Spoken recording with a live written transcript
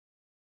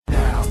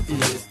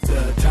It's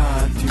the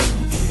time to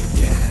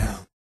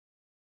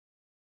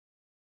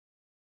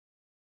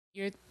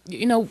get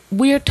down.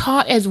 We're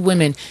taught as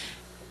women,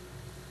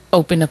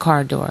 open the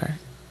car door.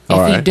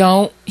 All If you right.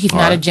 don't, he's All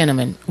not a right.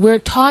 gentleman. We're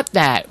taught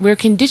that. We're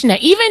conditioned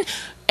that. Even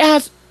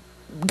as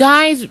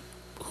guys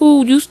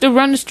who used to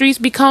run the streets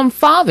become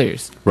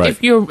fathers. Right.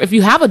 If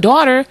you have a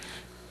daughter,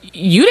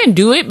 you didn't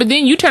do it, but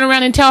then you turn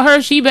around and tell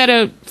her she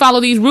better follow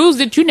these rules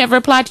that you never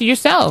applied to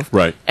yourself.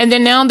 Right. And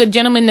then now the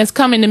gentleman that's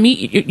coming to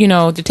meet you,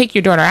 to take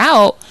your daughter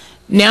out,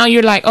 now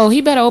you're like, oh,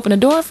 he better open the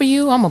door for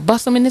you. I'm gonna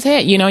bust him in his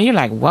head. You're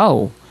like,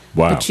 whoa.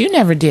 Wow. But you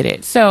never did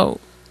it. So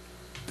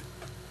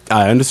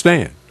I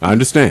understand.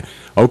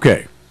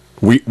 Okay.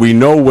 We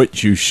know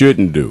what you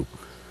shouldn't do,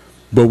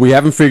 but we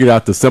haven't figured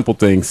out the simple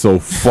things so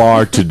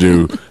far to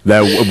do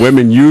that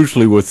women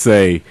usually would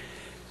say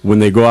when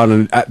they go out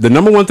on the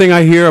number one thing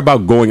I hear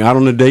about going out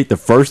on a date, the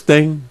first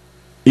thing,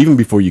 even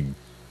before you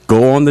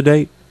go on the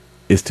date,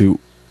 is to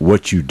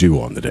what you do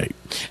on the date.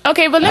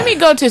 okay, but let me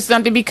go to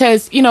something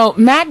because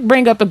Mac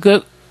bring up a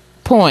good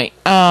point.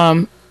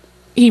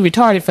 He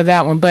retarded for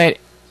that one, but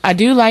I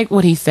do like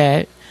what he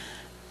said.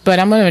 But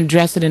I'm going to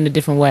address it in a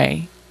different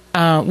way.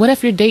 What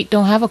if your date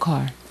don't have a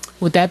car?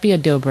 Would that be a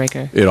deal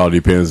breaker? It all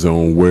depends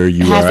on where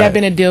you Has are that at.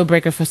 been a deal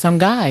breaker for some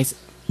guys?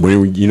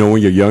 When you're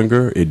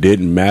younger, it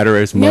didn't matter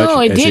as much.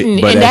 No, it as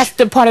didn't. but And that's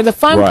the part of the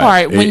fun Right.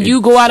 part. When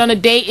you go out on a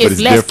date, but it's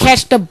it's let's different.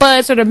 catch the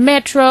bus or the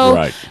metro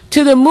Right.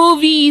 to the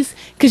movies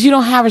because you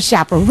don't have a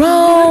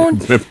chaperone.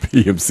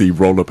 PMC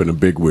roll up in a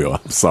big wheel.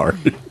 I'm sorry.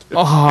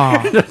 Oh,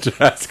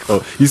 That's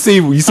cool. You see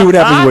what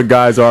happens when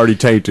guys are already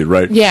tainted,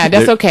 right? yeah,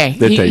 that's okay.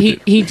 They're He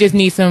tainted. he just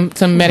needs some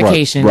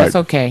medication. right. That's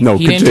okay. No,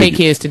 he didn't continue. take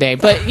his today,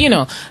 but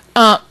no.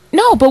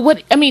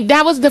 But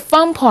that was the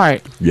fun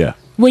part Yeah.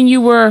 when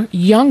you were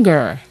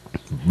younger.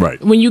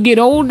 Right. When you get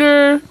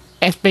older,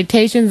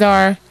 expectations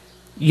are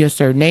you're a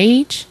certain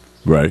age.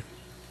 Right.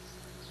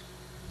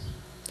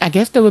 I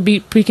guess there would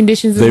be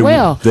preconditions They- as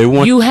well. they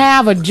want- you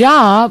have a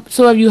job,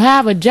 so if you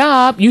have a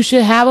job, you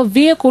should have a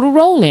vehicle to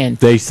roll in.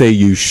 They say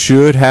you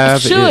should have.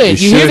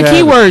 Should. You hear the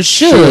key word,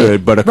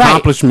 should. But Right.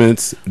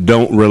 accomplishments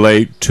don't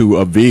relate to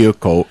a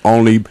vehicle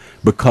only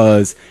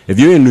because if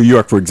you're in New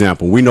York, for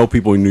example, we know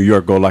people in New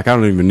York go like, I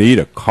don't even need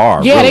a car.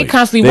 Yeah, they really.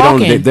 constantly don't-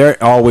 walking.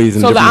 They're always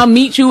in So different- I'll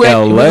meet you at-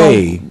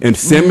 LA. In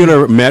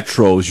similar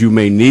metros, you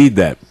may need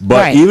that. But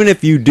Right. even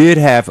if you did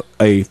have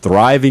a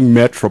thriving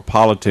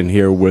metropolitan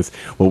here with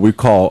what we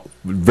call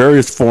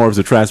various forms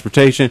of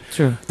transportation,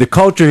 True. the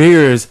culture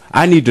here is,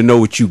 I need to know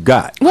what you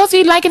got. Well,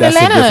 see, like in That's a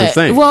different Atlanta.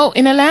 thing. Well,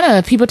 in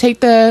Atlanta, people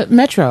take the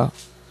metro.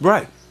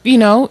 Right.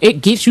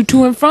 It gets you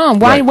to and from.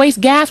 Why Right.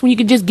 waste gas when you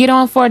could just get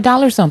on for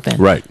 $1 or something?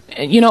 Right.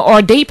 Or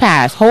a day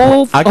pass,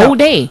 whole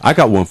day. I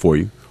got one for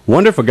you.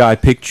 Wonder if a guy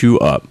picked you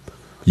up.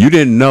 You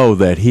didn't know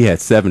that he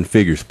had 7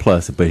 figures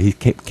plus, but he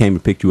came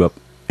and picked you up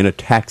in a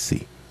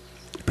taxi.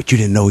 But you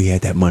didn't know he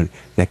had that money,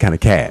 that kind of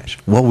cash.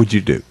 What would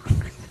you do?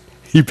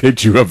 He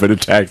picked you up in a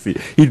taxi.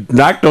 He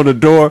knocked on the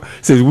door,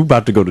 says, "We're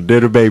about to go to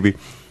dinner, baby."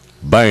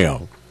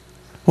 Bam.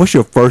 What's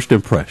your first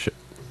impression?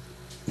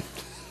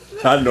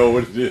 I know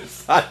what it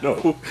is. I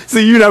know.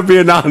 See, you're not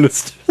being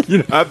honest.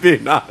 You're not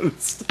being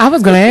honest. I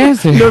was going to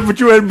answer. No, but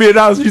you ain't being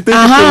honest. You think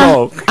it's too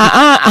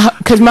long.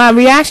 Because my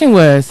reaction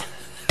was,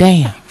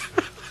 damn.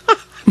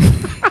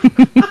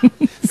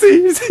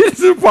 See, this is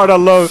the part I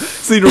love.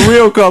 See, the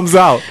real comes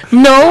out.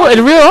 No,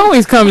 the real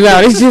always comes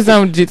out. It's just,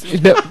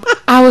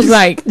 I was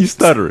like, You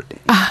stutter it.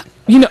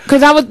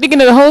 because I was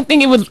thinking of the whole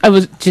thing. I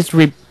was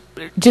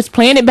just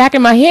playing it back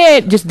in my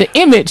head, just the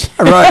image.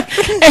 Right.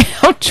 And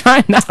I'm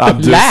trying not to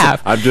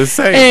laugh. I'm just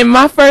saying. And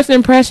my first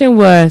impression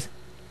was,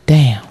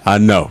 damn. I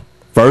know.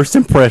 First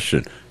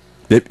impression.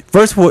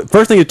 First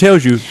thing it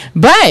tells you.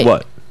 But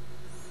What?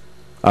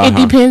 it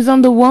depends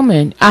on the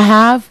woman. I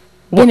have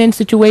been in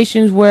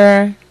situations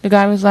where the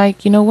guy was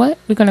like, you know what?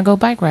 We're going to go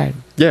bike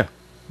riding. Yeah.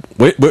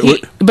 Wait.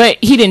 But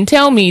he didn't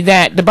tell me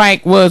that the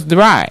bike was the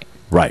ride.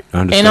 Right. I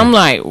understand. And I'm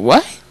like,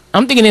 what?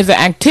 I'm thinking it's an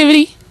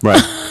activity.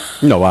 Right.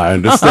 No, I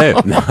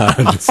understand. I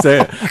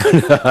understand.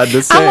 I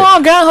understand. I'm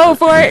all gung-ho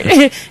for it.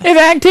 It's an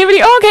activity.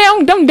 Okay,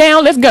 I'm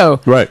down. Let's go.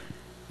 Right.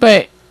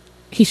 But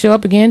he show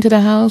up again to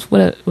the house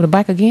with a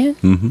bike again.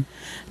 Mm-hmm.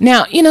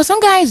 Now, some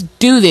guys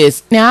do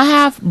this. Now, I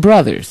have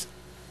brothers.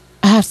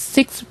 I have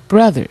 6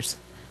 brothers.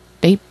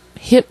 They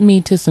hit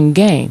me to some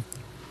game.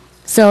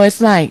 So it's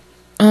like,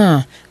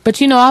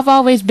 But, I've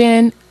always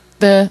been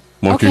the,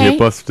 Won't you hip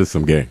us to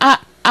some game?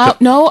 I've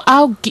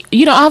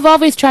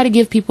always tried to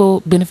give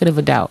people benefit of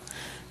a doubt.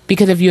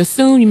 Because if you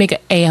assume, you make an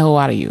a-hole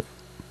out of you.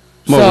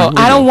 Well, So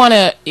I don't want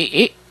to,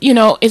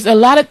 it's a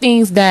lot of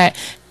things that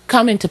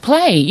come into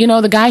play.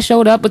 The guy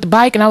showed up with the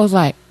bike and I was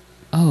like,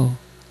 oh,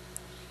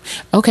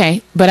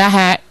 okay. But I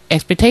had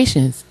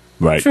expectations.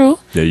 Right. True.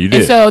 Yeah, you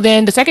did. And so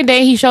then the second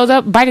day he shows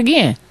up, bike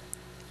again.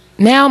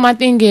 Now my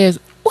thing is,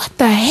 what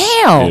the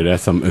hell? Yeah,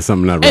 it's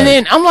something not right. And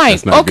then I'm like,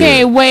 That's not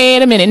okay, good.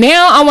 wait a minute.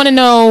 Now I want to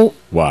know,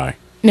 Why?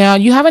 now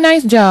you have a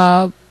nice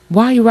job.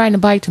 Why are you riding a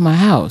bike to my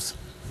house?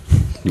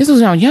 This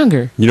was when I was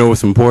younger. You know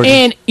what's important?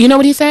 And you know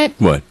what he said?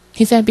 What?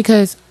 He said,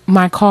 because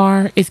my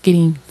car is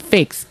getting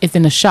fixed. It's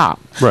in the shop.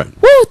 Right.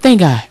 Woo, thank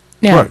God.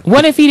 Now, Right.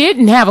 what if he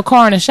didn't have a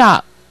car in the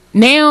shop?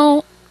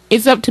 Now,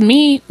 it's up to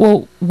me.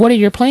 Well, what are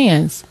your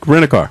plans?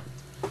 Rent a car.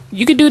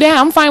 You could do that.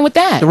 I'm fine with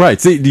that. Right.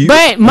 See,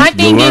 But my you're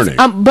thing is,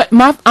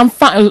 learning. I'm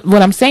fine.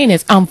 What I'm saying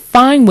is, I'm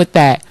fine with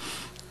that.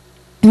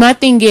 My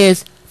thing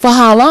is, for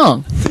how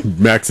long?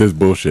 Max says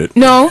bullshit.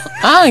 No,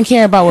 I don't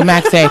care about what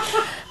Max say.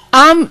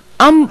 I'm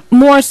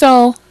more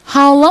so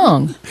how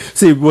long?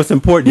 See, what's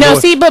important. No, you know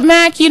see, but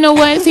Mac, you know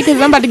what? See, because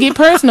I'm about to get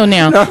personal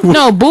now.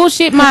 No,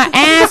 bullshit my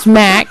ass,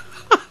 Mac.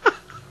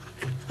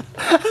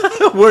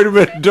 Wait a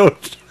minute,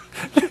 don't.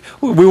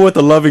 We want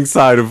the loving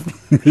side of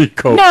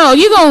Meko. No,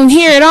 you're going to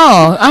hear it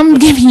all. I'm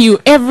giving you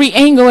every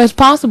angle as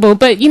possible.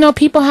 But, you know,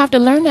 people have to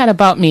learn that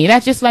about me.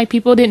 That's just like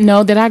people didn't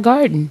know that I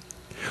garden.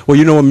 Well,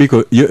 you know what,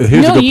 Meko? Here's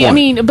a good point. I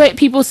mean, but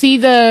people see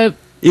the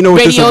You know what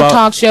this radio about?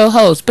 talk show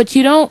host. But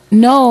you don't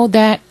know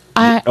that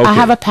I Okay.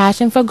 have a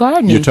passion for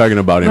gardening. You're talking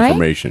about right?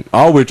 information.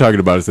 All we're talking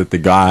about is that the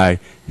guy,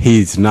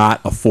 he's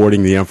not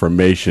affording the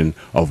information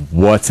of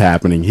what's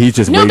happening. He's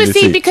just No, waiting but to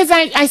see. because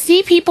I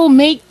see people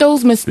make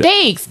those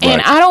mistakes, Yeah, and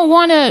right. I don't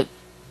want to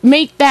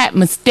make that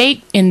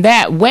mistake in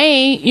that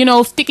way, you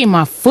know, sticking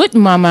my foot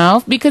in my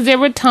mouth, because there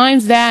were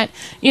times that,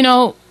 you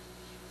know,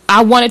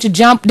 I wanted to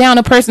jump down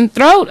a person's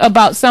throat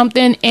about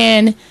something,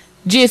 and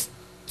just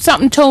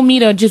something told me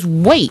to just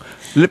wait.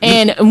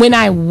 And when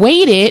I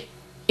waited,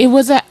 it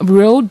was a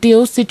real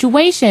deal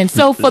situation.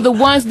 So for the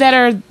ones that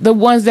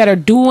are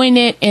doing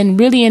it and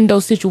really in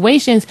those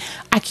situations,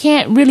 I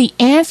can't really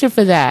answer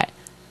for that.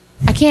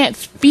 I can't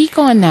speak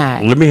on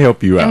that. Let me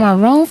help you out. Am I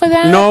wrong for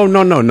that?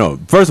 No.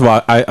 First of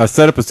all, I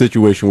set up a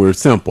situation where it's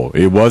simple.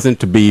 It wasn't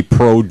to be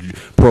pro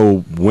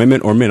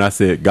women or men. I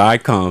said, guy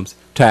comes,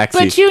 taxi.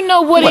 But you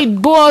know what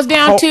it boils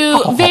down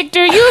to,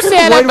 Victor. You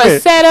set Wait a up a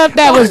minute. setup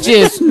that was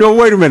just. No,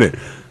 wait a minute.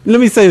 Let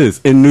me say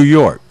this. In New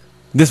York,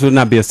 this would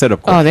not be a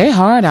setup question. Oh, they're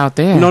hard out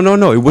there. No.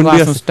 It wouldn't About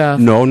be some stuff.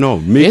 No,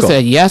 Meko. It's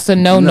a yes or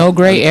no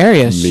gray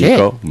area. Shit.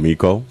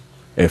 Meko.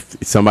 If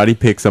somebody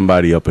picks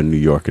somebody up in New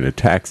York in a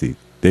taxi,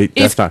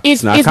 It's not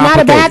a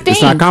complicated. bad thing.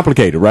 It's not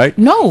complicated, right?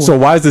 No. So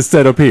why is it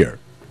set up here?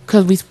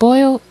 Because we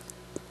spoiled.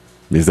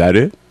 Is that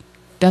it?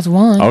 That's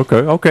one.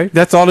 Okay.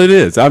 That's all it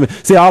is. I mean,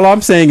 see, all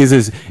I'm saying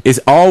is it's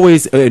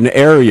always an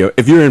area.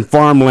 If you're in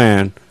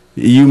farmland,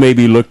 you may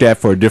be looked at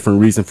for a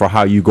different reason for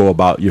how you go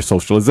about your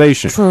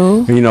socialization.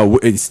 True. You know,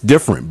 it's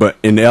different. But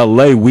in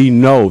LA, we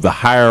know the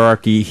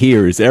hierarchy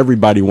here is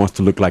everybody wants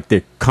to look like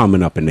they're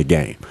coming up in the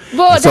game.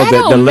 Well, And so that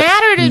don't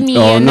matter to me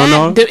Oh, in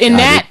no.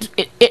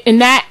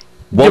 that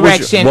What was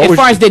direction. your- what as was-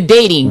 far as the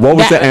dating. what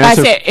was the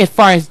answer? I said as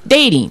far as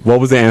dating. What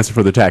was the answer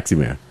for the taxi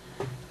man?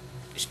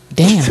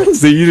 Damn.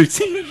 See, you.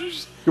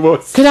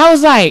 Because I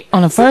was like,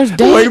 on the first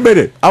date. Wait a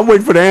minute. I'm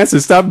waiting for the answer.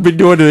 Stop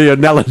doing the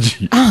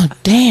analogy. Oh,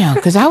 damn.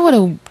 Because I would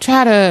have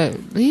tried to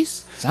at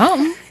least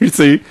something. You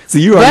see,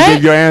 you already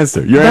gave your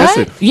answer. Your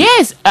answer.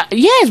 Yes.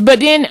 Yes. But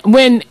then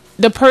when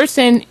the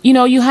person, you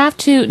know, you have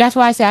to. That's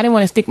why I said I didn't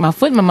want to stick my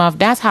foot in my mouth.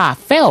 That's how I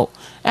felt.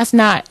 That's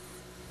not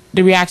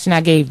the reaction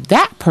I gave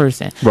that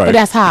person. Right. But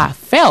that's how I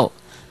felt.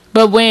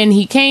 But when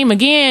he came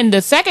again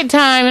the second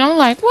time, and I'm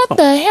like, what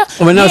the hell?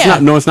 I mean, no, Yeah.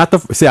 it's not the.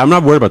 See, I'm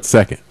not worried about the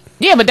second.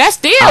 Yeah, but that's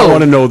still. I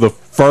want to know the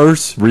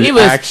first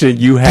reaction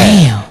you had.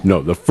 Damn.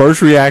 No, the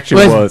first reaction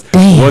Was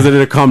damn. was it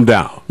a come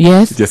down?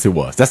 Yes. Yes, it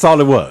was. That's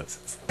all it was.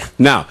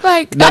 Now,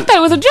 I thought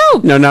it was a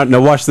joke.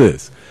 No, watch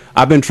this.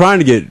 I've been trying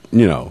to get,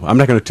 I'm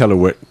not going to tell her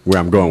where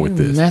I'm going with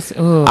this.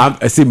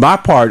 See, my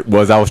part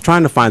was I was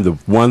trying to find the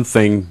one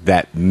thing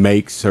that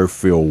makes her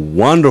feel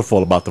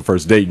wonderful about the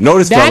first date.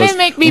 Notice, That fellas, didn't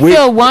make me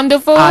feel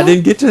wonderful. I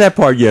didn't get to that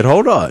part yet.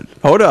 Hold on.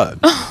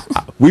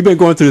 We've been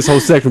going through this whole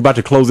section. We're about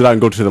to close it out and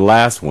go to the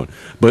last one.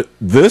 But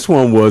this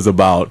one was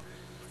about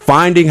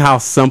finding how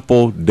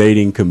simple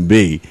dating can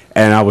be.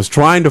 And I was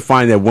trying to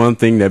find that one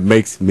thing that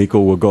makes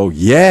Meko will go,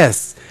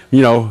 yes,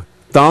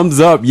 thumbs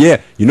up. Yeah.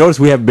 You notice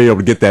we haven't been able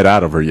to get that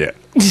out of her yet.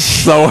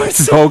 So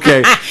it's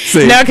okay.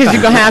 See, No, because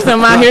you're going to have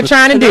someone out here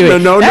trying to do it.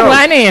 That's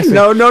why I didn't answer.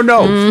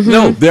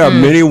 No. There are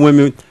many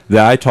women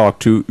that I talk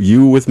to,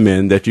 you with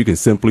men, that you can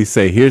simply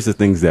say, here's the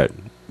things that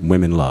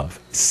women love.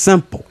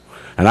 Simple.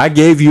 And I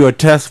gave you a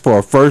test for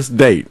a first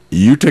date.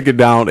 You took it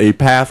down a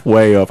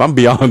pathway of, I'm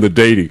beyond the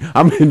dating.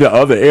 I'm into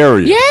other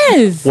areas.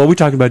 Yes. Well, we're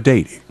talking about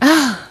dating.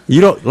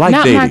 You don't like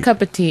Not dating. my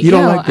cup of tea. You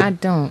don't No, like I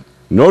don't.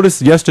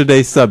 Notice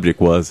yesterday's subject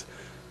was,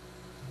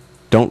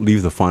 don't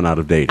leave the fun out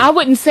of dating. I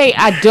wouldn't say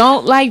I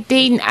don't like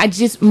dating. I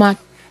just, my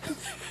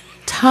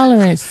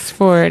tolerance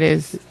for it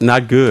is.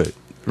 Not good.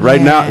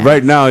 Right Yeah.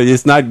 now,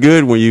 it's not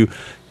good when you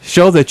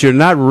show that you're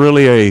not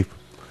really a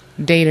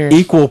Dater.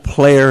 equal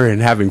player in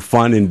having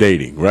fun in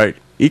dating, right?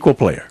 Equal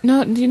player.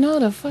 No, you know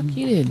the fuck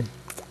you did.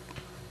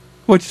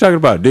 What you talking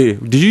about?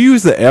 Did you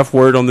use the F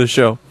word on this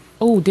show?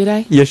 Oh, did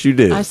I? Yes, you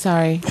did. I'm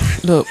sorry.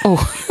 Look. Oh.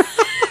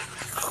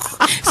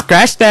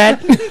 Scratch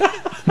that.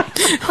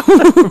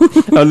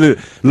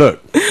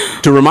 Look,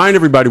 to remind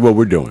everybody what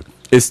we're doing.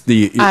 It's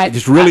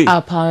really. I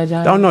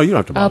apologize. Oh no, you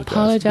don't have to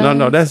apologize.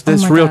 No, that's Oh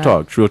my real God.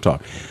 talk. It's real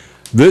talk.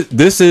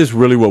 This is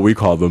really what we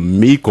call the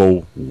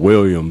Meko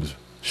Williams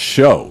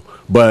show,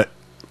 but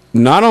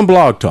not on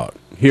Blog Talk.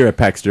 here at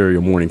Pax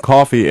Stereo Morning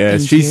Coffee,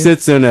 as she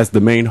sits in as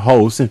the main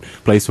host and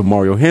plays for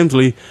Mario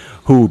Hemsley,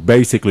 who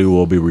basically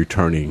will be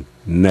returning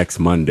next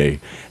Monday,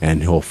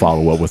 and he'll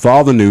follow up with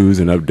all the news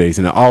and updates,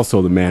 and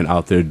also the man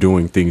out there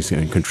doing things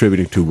and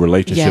contributing to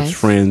relationships,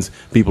 friends,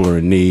 people who are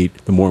in need,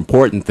 the more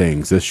important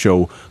things. This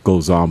show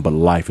goes on, but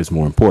life is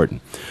more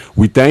important.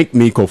 We thank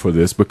Meko for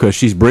this because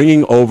she's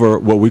bringing over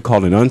what we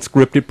call an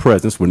unscripted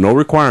presence with no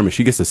requirement.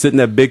 She gets to sit in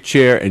that big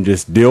chair and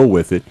just deal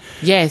with it.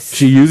 Yes.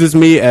 She uses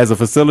me as a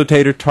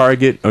facilitator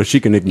target, or she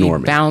can ignore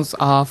me. Bounce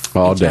off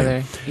all each day.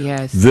 other.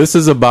 Yes. This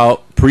is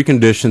about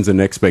preconditions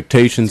and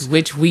expectations,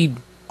 which we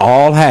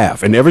all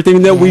have, and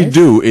everything that we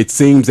do, it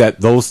seems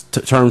that those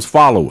terms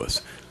follow us.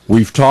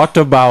 We've talked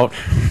about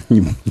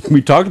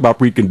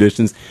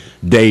preconditions,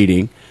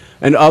 dating,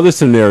 and other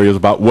scenarios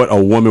about what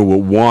a woman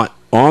would want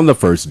on the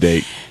first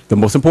date. The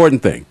most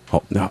important thing.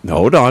 Hold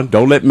on,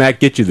 don't let Matt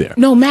get you there.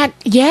 No, Matt.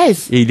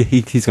 Yes,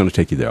 he's going to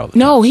take you there all the time.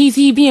 No, he's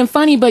being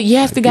funny, but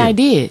yes, the guy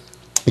did.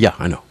 Yeah,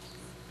 I know.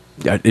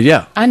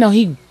 Yeah, I know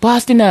he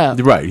busting up.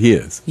 Right, he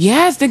is.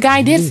 Yes, the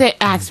guy did say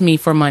ask me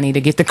for money to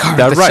get the car.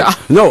 That's right.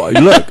 Shop. No,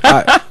 look,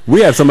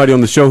 we have somebody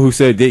on the show who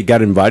said they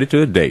got invited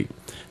to a date.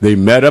 They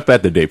met up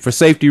at the date for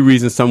safety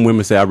reasons. Some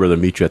women say I'd rather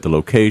meet you at the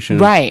location.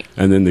 Right.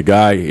 And then the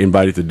guy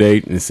invited the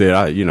date and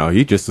said,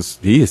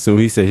 he assumed,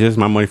 he said, here's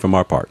my money from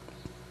our part.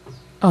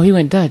 Oh, he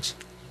went Dutch.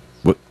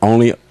 But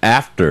only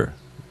after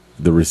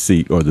the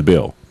receipt or the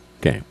bill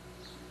came.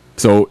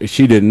 So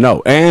she didn't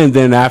know. And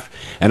then after,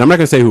 and I'm not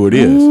going to say who it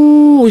is. Ooh,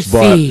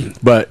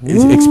 but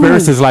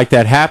experiences like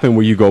that happen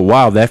where you go,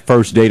 wow, that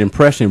first date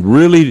impression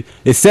really,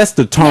 it sets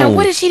the tone. Now,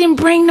 what if she didn't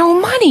bring no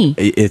money?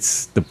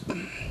 It's the,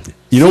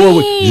 you know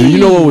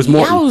what was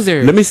more,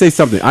 yowzer. Let me say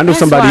something. I know That's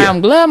somebody. Why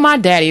I'm glad my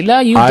daddy.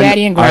 Love you,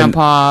 daddy and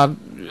grandpa.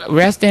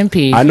 Rest in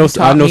peace. I know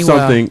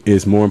something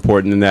is more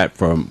important than that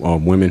from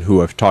women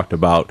who have talked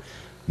about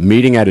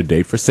meeting at a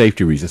date for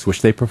safety reasons,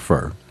 which they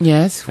prefer.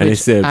 Yes, and they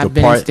said I've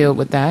been instilled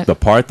with that. The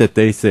part that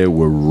they said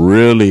will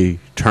really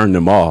turn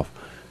them off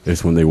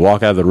is when they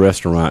walk out of the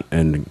restaurant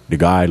and the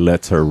guy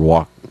lets her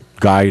walk.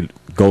 Guy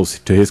goes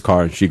to his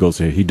car and she goes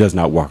to his. He does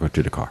not walk her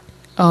to the car.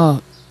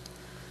 Oh,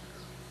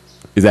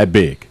 is that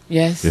big?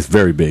 Yes, it's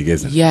very big,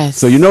 isn't it? Yes.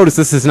 So you notice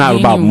this is not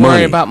about money.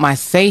 Worry about my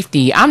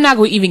safety. I'm not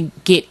going to even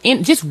get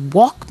in. Just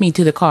walk me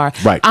to the car.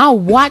 Right. I'll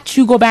watch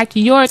you go back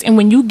to yours, and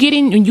when you get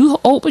in, when you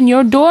open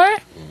your door,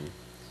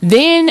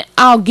 then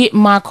I'll get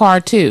my car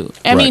too.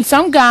 I mean,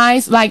 some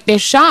guys, like, they're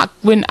shocked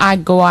when I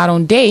go out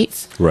on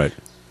dates. Right.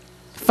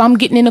 If I'm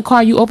getting in the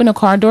car, you open a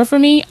car door for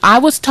me. I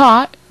was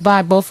taught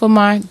by both of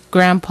my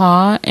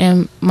grandpa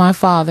and my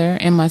father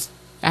and my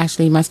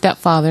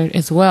stepfather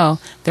as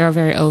well. They're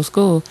very old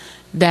school.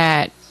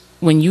 That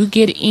when you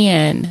get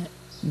in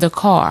the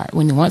car,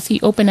 once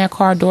he opened that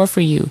car door for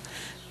you,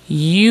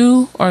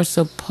 you are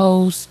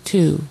supposed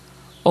to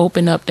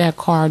open up that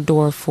car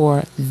door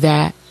for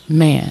that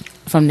man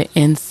from the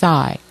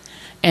inside.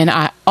 And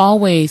I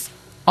always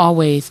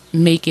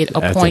make it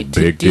a point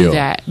to do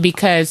that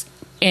because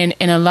and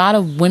a lot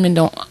of women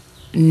don't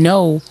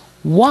know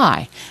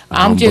why.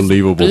 I'm just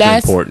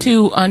blessed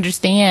to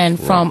understand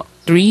from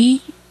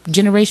 3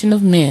 generation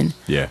of men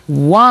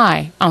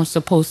why I'm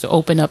supposed to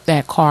open up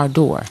that car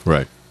door.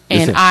 Right.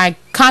 And I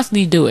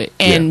constantly do it.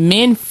 And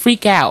men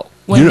freak out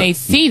when they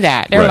see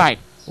that. They're like,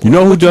 you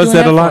know who does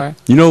that a lot?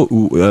 You know,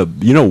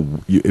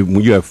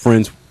 when you have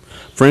friends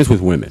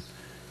with women,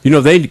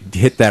 they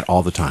hit that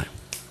all the time.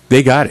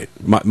 They got it.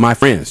 My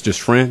friends,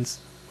 just friends,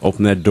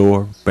 open that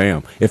door,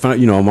 bam. If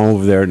I'm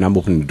over there and I'm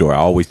opening the door, I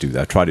always do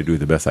that. I try to do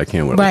the best I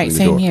can with opening the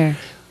door. Right, same here.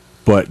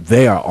 But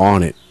they are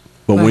on it.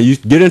 But when you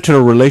get into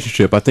a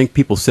relationship, I think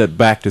people sit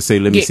back to say,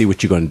 let me see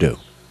what you're going to do.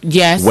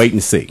 Yes. Wait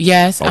and see.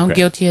 Yes, okay. I'm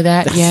guilty of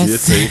that.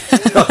 Yes.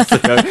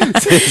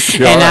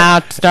 And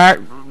I'll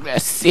start,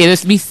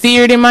 it'll be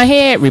seared in my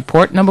head.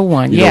 Report number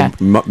 1.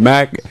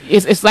 Mac.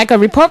 It's like a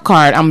report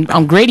card.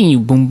 I'm grading you.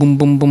 Boom, boom,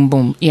 boom, boom,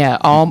 boom. Yeah,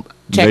 all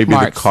check maybe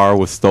marks. The car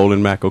was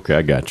stolen, Mac. Okay,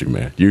 I got you,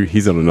 man.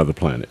 He's on another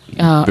planet.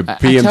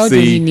 PMC, I told you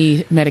he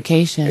need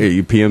medication.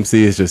 PMC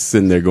is just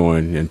sitting there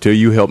going, until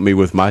you help me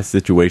with my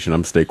situation,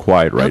 I'm stay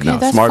quiet right now.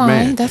 That's smart fine.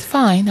 man. That's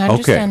fine. I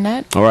understand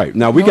that. All right.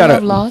 Now we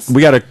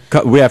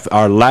have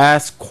our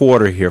last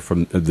quarter here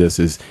from this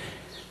is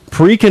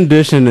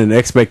precondition and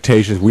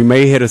expectations. We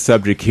may hit a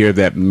subject here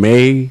that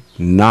may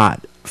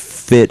not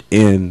fit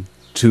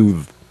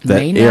into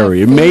that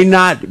area. It may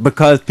not,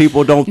 because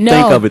people don't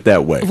think of it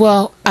that way.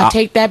 Well, I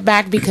take that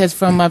back, because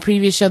from my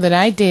previous show that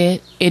I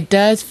did, it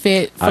does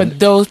fit for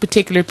those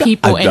particular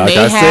people, and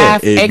they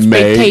have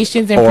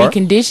expectations and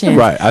preconditions.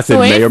 Right. I said so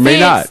may or may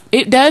not.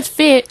 It does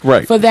fit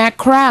for that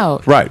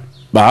crowd. Right.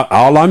 But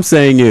all I'm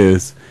saying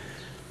is,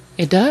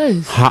 it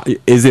does.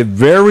 Is it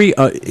very,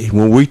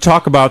 when we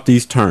talk about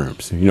these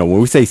terms, when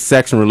we say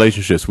sex and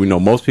relationships, we know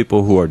most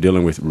people who are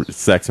dealing with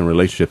sex and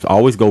relationships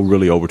always go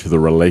really over to the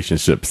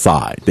relationship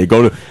side. They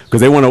go to,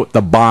 because they want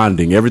the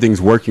bonding, everything's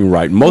working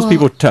right. Most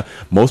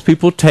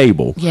people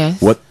table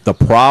what the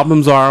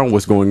problems are and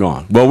what's going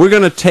on. Well, we're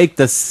going to take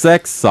the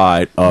sex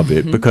side of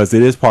it, because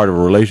it is part of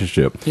a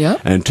relationship,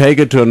 and take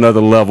it to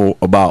another level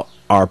about,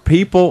 are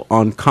people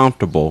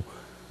uncomfortable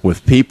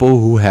with people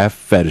who have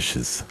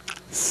fetishes,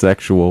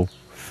 sexual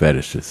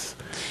fetishes?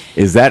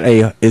 Is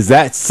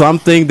that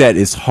something that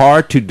is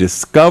hard to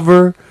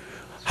discover?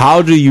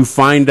 How do you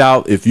find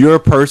out if you're a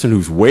person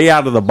who's way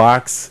out of the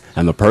box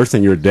and the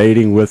person you're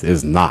dating with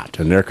is not,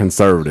 and they're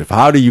conservative?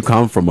 How do you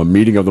come from a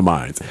meeting of the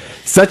minds?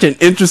 Such an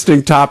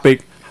interesting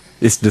topic.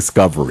 It's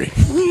discovery.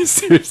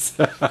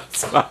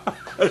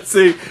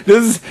 See, this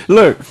is,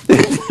 look.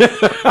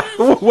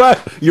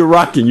 What? You're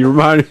rocking. You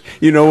remind me.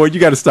 You know what? You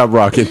got to stop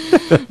rocking.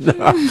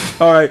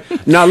 All right.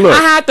 Now, look.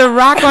 I had to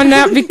rock on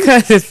that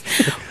because,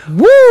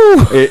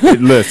 woo.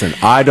 Listen,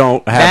 I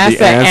don't have the answers.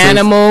 That's an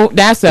animal.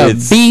 That's a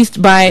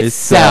beast by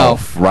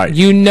itself. Right.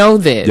 You know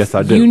this. Yes,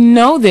 I do. You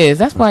know this.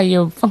 That's why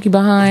you're funky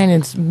behind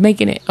and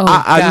making it. Oh,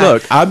 God.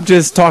 Look, I'm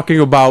just talking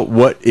about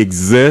what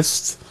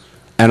exists.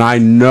 And I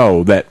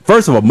know that,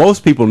 first of all,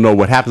 most people know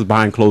what happens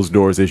behind closed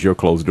doors is your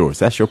closed doors.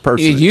 That's your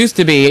person. It used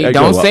to be.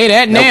 Don't say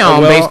that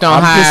now based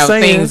on how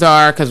things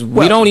are, because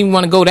we don't even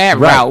want to go that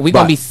route. We're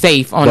going to be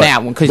safe on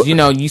that one because,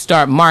 you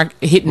start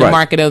hitting the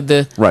market of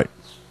the... Right.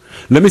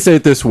 Let me say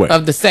it this way.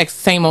 Of the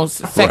same old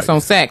sex on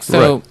sex.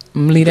 So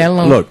leave that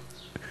alone. Look,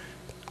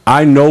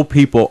 I know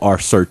people are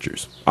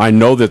searchers. I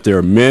know that there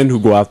are men who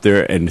go out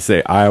there and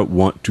say, I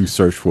want to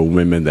search for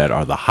women that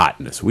are the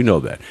hotness. We know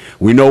that.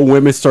 We know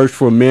women search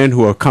for men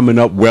who are coming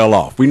up well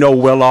off. We know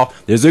well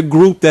off. There's a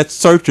group that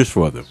searches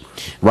for them.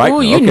 Right?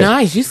 Oh, you're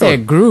nice. You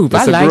said group.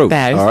 I like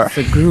that.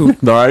 It's a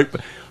group. All right.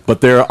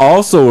 But there are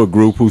also a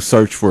group who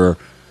search for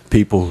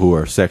people who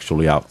are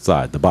sexually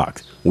outside the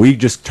box. We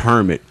just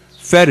term it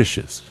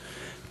fetishes.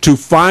 To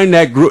find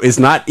that group is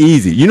not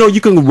easy.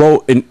 You can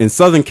roll in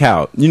Southern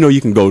Cal. You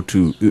can go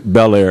to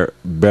Bel Air,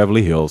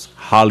 Beverly Hills,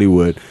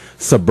 Hollywood,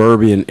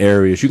 suburban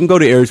areas. You can go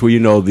to areas where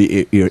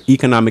the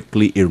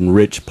economically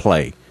enriched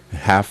play,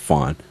 have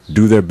fun,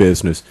 do their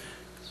business.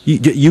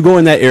 You go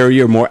in that area,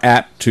 you're more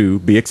apt to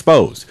be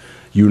exposed.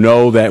 You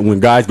know that when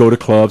guys go to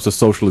clubs or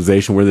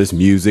socialization where there's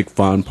music,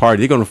 fun,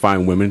 party, they're going to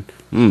find women,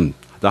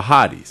 the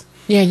hotties.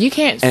 Yeah, you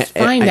can't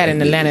find that in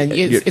Atlanta.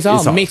 It's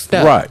all mixed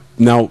up. Right.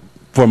 Now,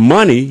 for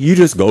money, you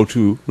just go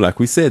to, like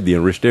we said, the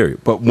enriched area.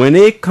 But when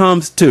it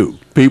comes to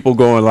people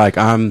going like,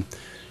 I'm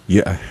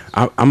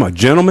a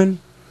gentleman,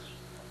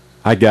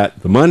 I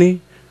got the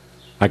money,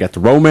 I got the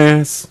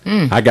romance,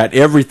 I got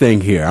everything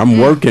here. I'm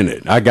working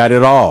it. I got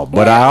it all.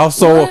 But I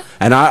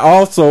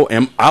also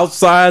am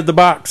outside the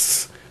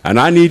box. And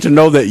I need to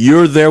know that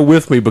you're there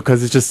with me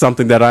because it's just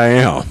something that I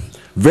am.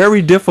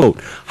 Very difficult.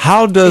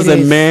 How does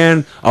a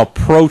man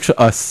approach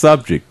a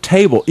subject,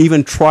 table,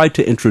 even try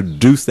to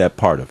introduce that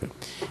part of him?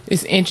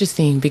 It's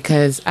interesting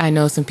because I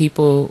know some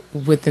people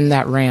within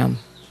that realm.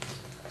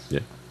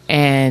 Yeah.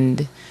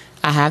 And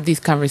I have these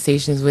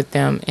conversations with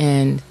them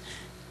and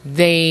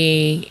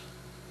they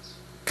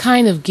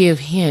kind of give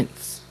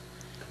hints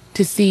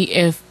to see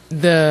if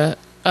the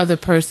other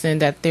person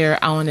that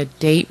they're on a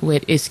date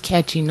with is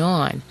catching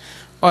on,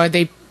 or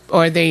they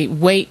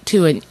wait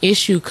till an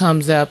issue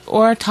comes up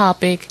or a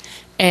topic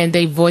and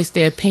they voice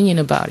their opinion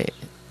about it.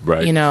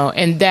 Right.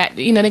 And that,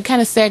 they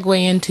kind of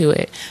segue into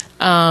it.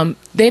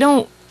 They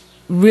don't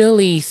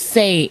really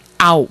say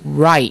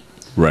outright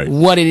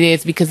what it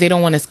is because they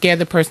don't want to scare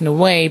the person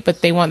away,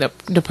 but they want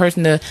the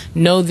person to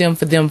know them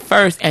for them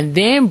first and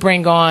then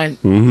bring on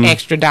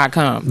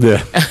extra.com.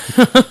 Yeah.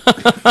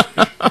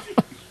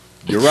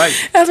 You're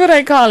right. That's what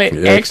I call it,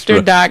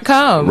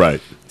 extra.com.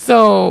 Right.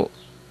 So,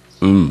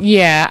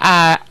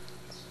 hard.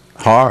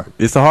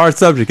 It's a hard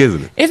subject,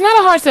 isn't it? It's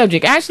not a hard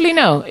subject. Actually,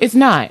 no, it's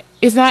not.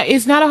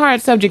 It's not a hard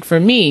subject for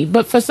me,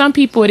 but for some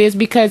people it is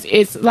because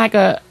it's like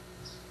a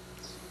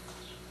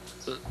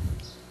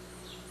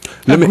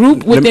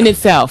group within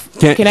itself.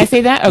 Can I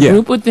say that? A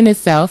group within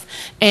itself.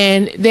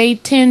 And they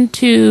tend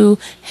to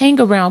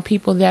hang around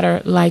people that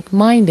are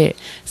like-minded.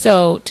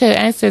 So to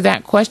answer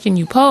that question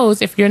you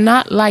pose, if you're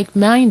not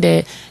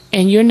like-minded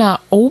and you're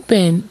not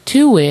open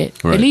to it,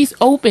 at least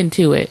open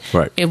to it,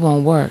 it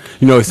won't work.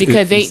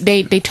 Because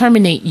they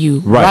terminate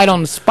you right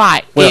on the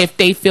spot if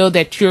they feel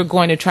that you're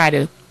going to try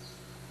to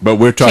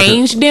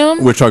change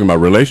them. We're talking about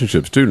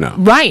relationships too now.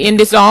 Right, and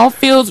this all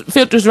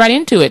filters right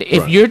into it.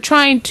 If you're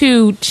trying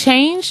to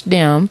change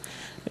them,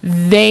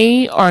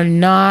 they are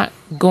not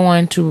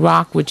going to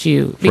rock with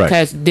you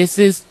because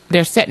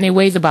they're set in their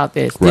ways about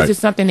this. This is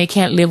something they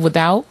can't live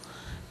without,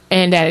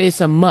 and that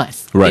it's a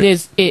must.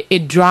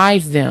 It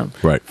drives them.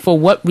 For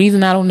what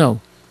reason, I don't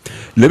know.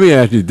 Let me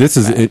ask you, this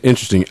is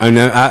interesting, and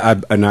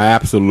I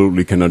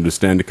absolutely can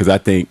understand it because I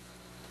think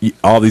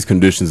all these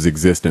conditions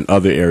exist in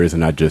other areas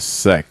and not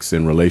just sex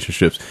and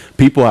relationships.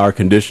 People are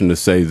conditioned to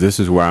say, this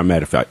is where I'm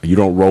at. If you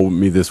don't roll with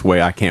me this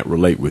way, I can't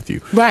relate with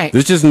you. Right.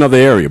 This is just another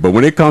area. But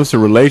when it comes to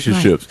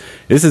relationships,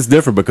 this is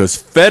different because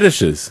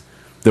fetishes,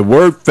 the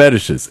word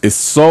fetishes is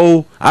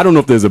so, I don't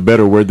know if there's a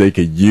better word they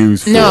could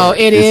use for it. No,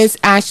 it is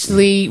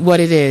actually what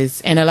it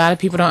is. And a lot of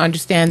people don't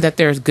understand that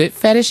there's good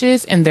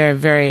fetishes and there are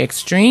very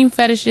extreme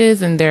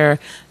fetishes and there are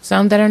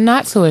some that are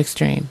not so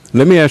extreme.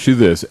 Let me ask you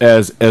this.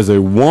 As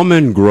a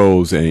woman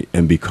grows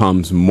and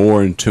becomes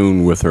more in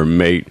tune with her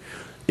mate,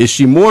 is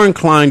she more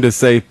inclined to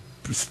say,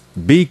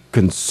 be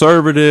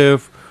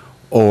conservative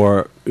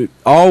or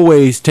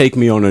always take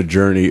me on a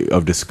journey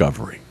of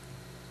discovery?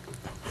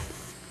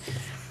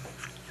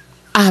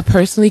 I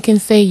personally can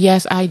say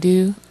yes, I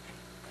do.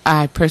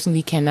 I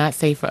personally cannot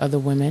say for other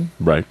women.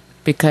 Right.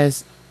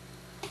 Because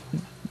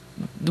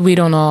we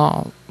don't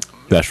all.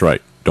 That's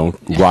right. Don't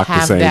rock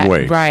the same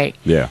way. Right.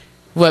 Yeah.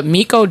 What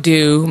Meko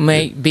do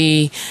may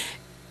be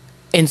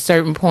in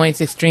certain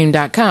points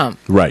extreme.com.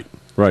 Right.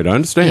 Right. I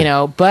understand. You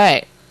know,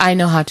 but I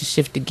know how to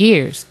shift the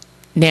gears.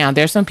 Now,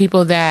 there's some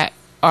people that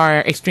are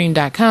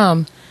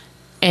extreme.com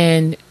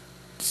and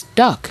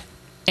stuck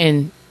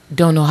and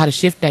don't know how to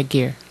shift that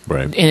gear.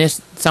 Right. And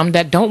it's some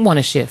that don't want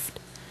to shift.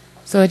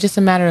 So it's just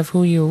a matter of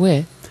who you're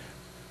with.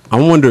 I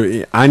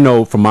wonder, I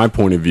know from my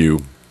point of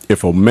view,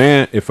 if a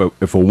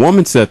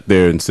woman sat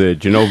there and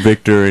said, you know,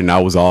 Victor, and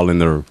I was all in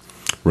the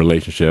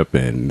relationship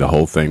and the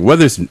whole thing,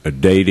 whether it's a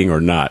dating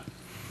or not,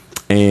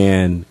 or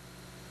even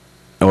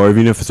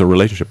if it's a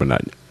relationship or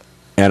not,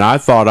 and I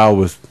thought I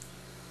was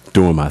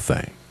doing my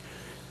thing,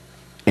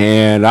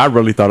 and I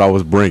really thought I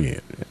was bringing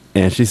it,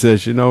 and she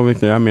says, you know,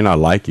 Victor, I mean, I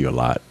like you a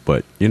lot,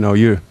 but you know,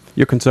 you're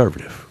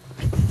conservative.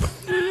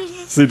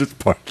 See this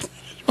part.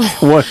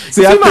 What?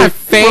 See, my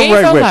face?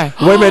 Wait a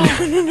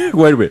minute.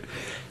 Wait a minute.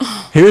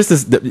 Here's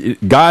this.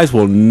 Guys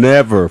will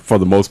never, for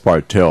the most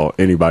part, tell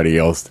anybody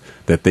else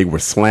that they were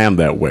slammed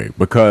that way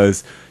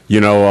because,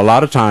 you know, a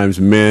lot of times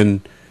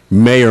men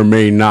may or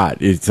may not.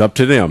 It's up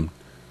to them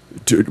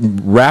to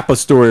wrap a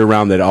story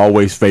around that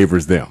always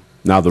favors them.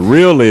 Now, the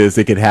real is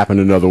it could happen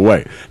another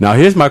way. Now,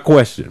 here's my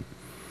question.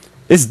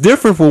 It's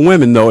different for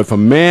women, though, if a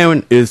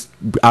man is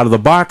out of the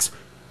box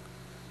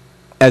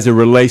as it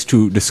relates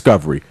to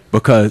discovery,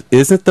 because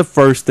isn't the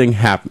first thing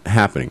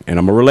happening, and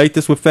I'm going to relate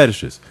this with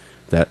fetishes,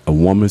 that a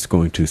woman's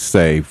going to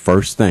say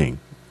first thing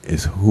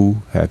is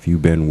who have you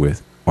been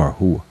with or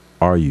who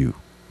are you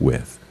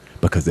with?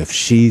 Because if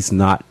she's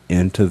not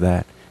into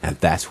that and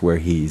that's where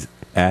he's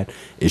at,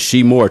 is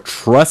she more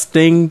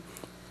trusting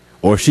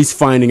or she's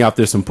finding out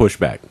there's some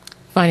pushback?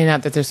 Finding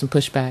out that there's some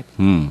pushback.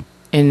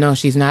 And no,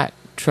 she's not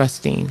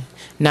trusting.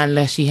 Not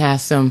unless she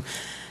has some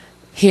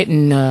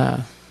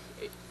hidden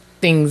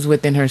things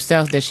within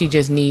herself that she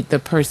just needs the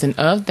person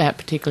of that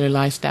particular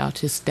lifestyle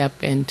to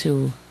step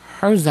into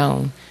her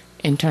zone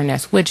and turn that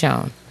switch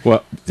on.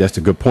 Well, that's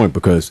a good point,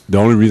 because the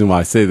only reason why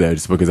I say that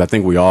is because I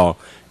think we all,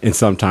 in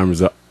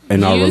sometimes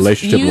in our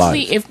relationship lives.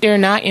 Usually if they're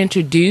not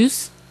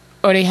introduced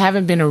or they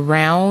haven't been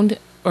around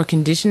or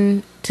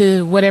conditioned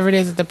to whatever it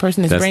is that the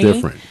person is bringing. That's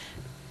different.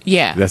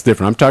 Yeah. That's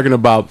different. I'm talking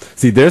about,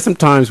 see, there's some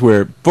times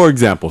where, for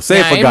example, say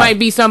if a guy. It might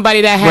be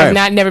somebody that has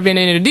never been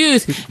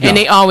introduced and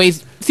they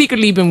always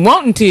secretly been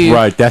wanting to.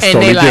 Right, that's and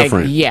totally they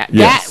different. Yeah,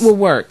 yes. that will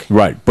work.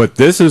 Right, but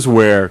this is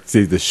where,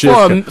 see, the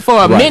shift. For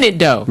a minute,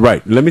 though.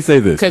 Right, let me say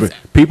this.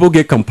 People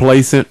get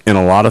complacent in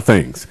a lot of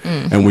things.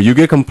 And when you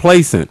get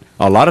complacent,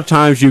 a lot of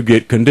times you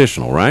get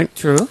conditional, right?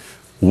 True.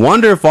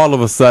 Wonder if all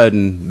of a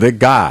sudden the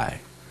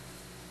guy,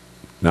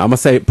 now I'm going to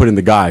say put in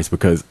the guys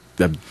because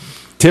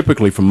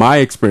typically from my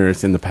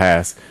experience in the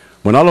past,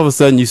 when all of a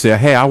sudden you say,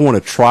 hey, I want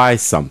to try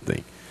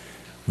something,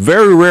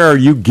 very rare are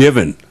you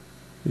given,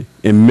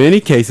 in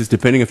many cases,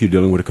 depending if you're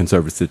dealing with a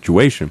conservative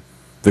situation,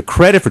 the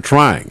credit for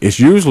trying.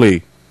 It's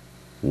usually,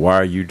 why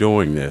are you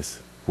doing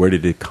this? Where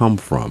did it come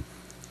from?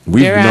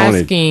 They're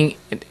asking.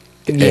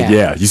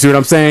 Yeah, you see what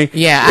I'm saying?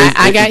 Yeah,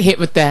 I got hit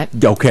with that.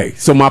 Okay,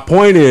 so my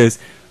point is,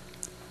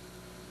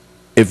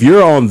 if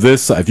you're on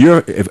this side, if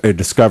you're a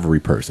discovery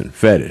person,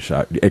 fetish,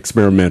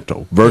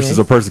 experimental, versus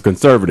a person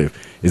conservative,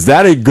 is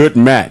that a good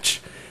match?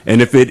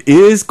 And if it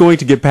is going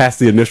to get past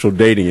the initial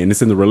dating and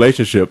it's in the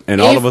relationship and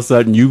all of a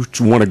sudden you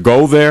want to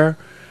go there,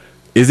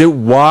 is it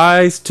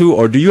wise to,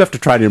 or do you have to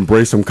try to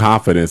embrace some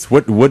confidence?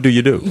 What do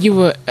you do? You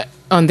will,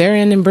 on their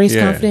end, embrace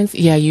confidence?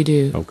 Yeah, you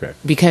do. Okay.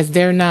 Because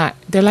they're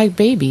like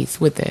babies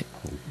with it.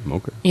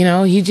 Okay. You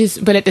know,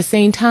 but at the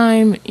same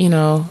time, you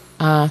know,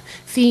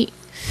 see,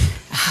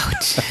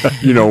 ouch.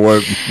 You know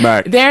what,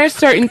 Mac? There are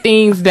certain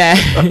things that.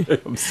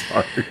 I'm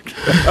sorry.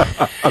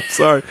 I'm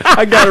sorry.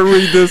 I got to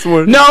read this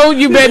one. No,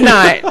 you better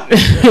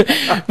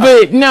not.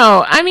 But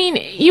no, I mean,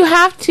 you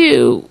have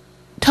to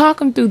talk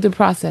them through the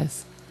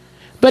process.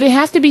 But it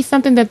has to be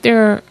something that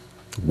they're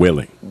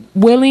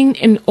willing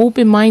and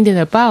open-minded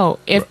about.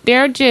 If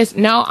they're just,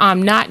 no,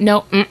 I'm not,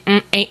 no,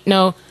 ain't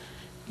no.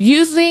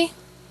 Usually.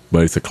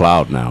 But it's a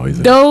cloud now,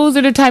 isn't it? Those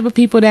are the type of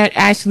people that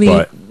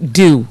actually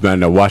do.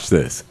 Now, watch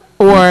this.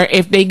 Or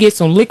if they get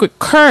some liquid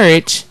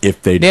courage,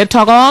 they'll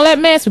talk all that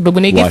mess, but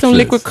when they get some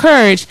liquid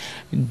courage,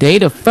 they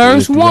the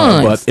first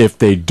ones. But if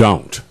they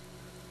don't.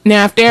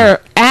 Now, if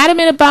they're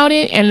adamant about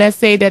it, and let's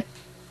say that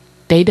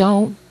they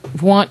don't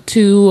want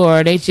to,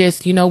 or they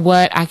just, you know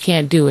what, I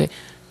can't do it.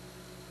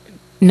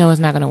 No,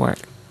 it's not going to work.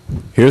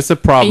 Here's the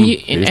problem.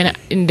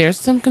 And there's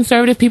some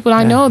conservative people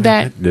I know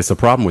that. There's a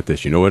problem with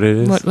this. You know what it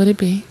is? What would it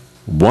be?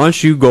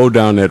 Once you go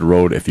down that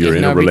road, if you're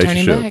in a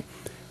relationship,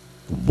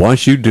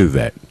 once you do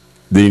that,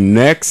 the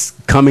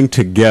next coming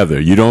together,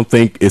 you don't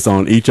think it's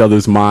on each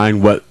other's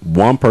mind what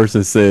one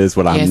person says,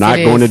 what I'm Yes, not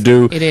it going to is.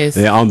 do? It is.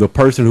 And on the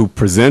person who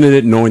presented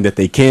it, knowing that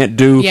they can't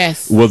do.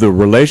 Yes. Will the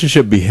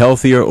relationship be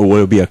healthier, or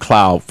will it be a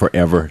cloud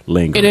forever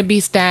lingering? It'll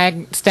be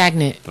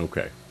stagnant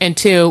Okay.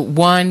 until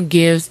one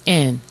gives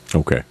in.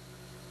 Okay.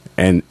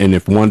 And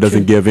if one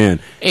doesn't give in,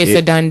 It's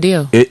a done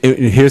deal.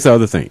 Here's the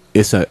other thing.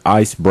 It's an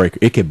icebreaker.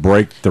 It could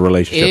break the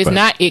relationship. It's up.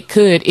 not. It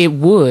could. It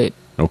would.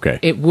 Okay.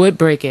 It would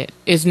break it.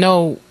 It's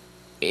no.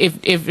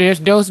 If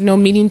there's no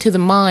meaning to the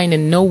mind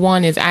and no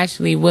one is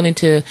actually willing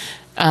to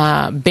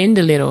bend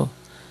a little,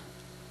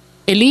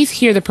 at least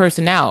hear the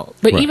person out.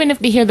 But Right. even if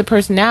they hear the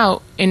person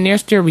out and they're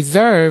still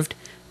reserved,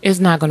 it's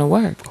not going to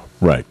work.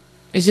 Right.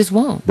 It just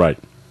won't. Right.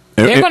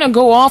 They're going to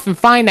go off and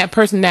find that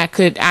person that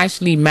could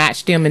actually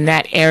match them in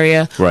that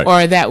area, Right.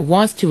 or that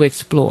wants to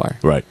explore,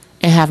 Right.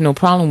 and have no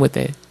problem with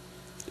it.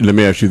 Let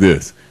me ask you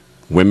this: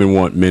 women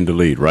want men to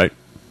lead, right?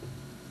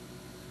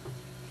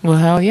 Well,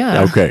 hell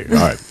yeah. Okay. All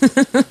right.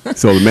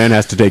 So the man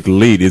has to take the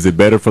lead. Is it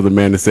better for the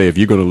man to say, if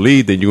you're going to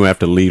lead, then you're going to have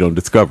to lead on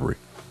discovery?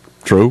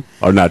 True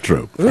or not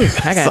true? Ooh,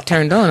 I got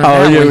turned on Oh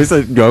that yeah, one. we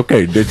said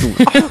okay.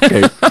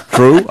 Okay,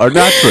 true or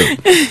not true?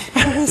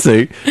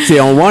 See,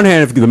 on one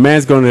hand, if the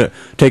man's going to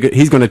take it,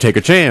 he's going to take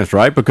a chance,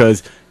 right?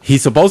 Because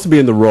he's supposed to be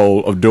in the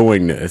role of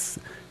doing this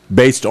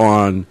based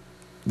on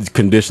the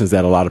conditions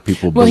that a lot of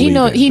people Well, believe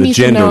in. he The needs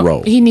gender to know.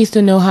 role. He needs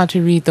to know how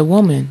to read the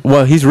woman.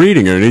 Well, he's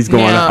reading her, and he's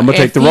going. Now, I'm going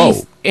to take if the he's-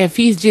 role. If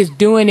he's just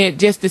doing it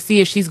just to see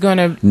if she's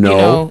gonna,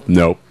 No,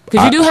 no.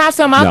 because you do have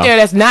some out no. there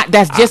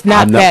that's just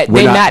not I'm not- that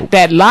we're they're not- not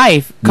that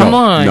life. Come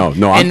on,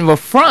 No. and we're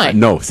front.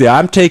 No, see,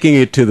 I'm taking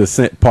it to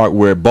the part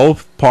where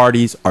both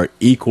parties are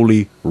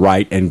equally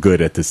right and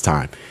good at this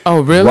time. Oh,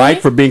 really? Right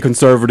for being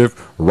conservative,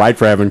 right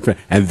for having,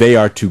 and they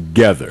are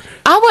together.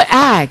 I would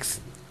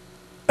ask.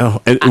 And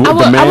I the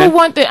would man-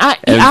 want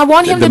and I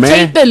want him the to man-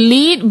 take the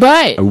lead,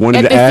 but I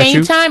wanted at to the ask same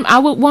you- time, I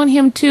would want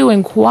him to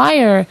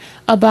inquire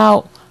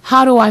about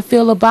how do I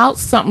feel about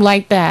something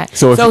like that.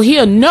 So So, if-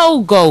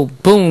 he'll go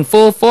boom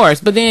full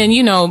force. But then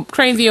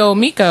crazy old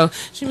Meko,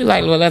 she'd be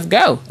like, well, let's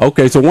go.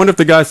 Okay, so what if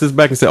the guy sits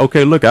back and says,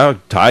 "Okay, look, I'll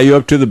tie you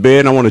up to the bed.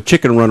 And I want a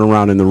chicken run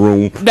around in the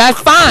room." That's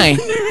fine.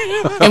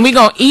 And we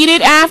gonna eat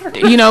it after.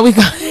 We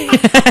gonna.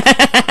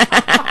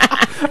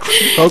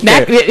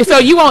 Okay, So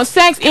you want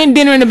sex and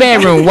dinner in the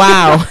bedroom?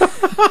 Wow.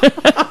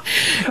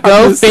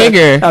 Go just saying-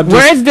 figure. I'm just-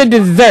 Where's the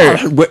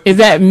dessert? What- Is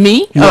that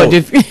me? No, Oh,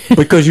 just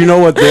because you know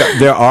what?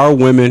 There are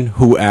women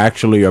who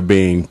actually are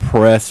being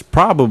pressed,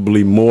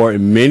 probably more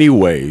in many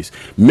ways.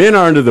 Men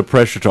are under the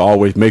pressure to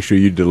always make sure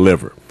you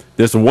deliver.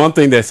 There's one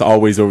thing that's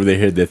always over their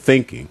head. They're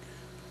thinking.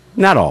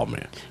 Not all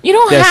men. You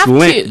don't That's have to.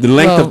 the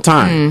length Well, of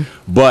time.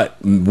 But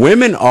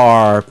women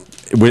are.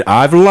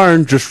 I've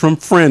learned just from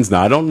friends.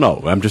 Now I don't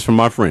know. I'm just from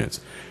my friends.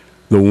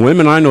 The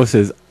women I know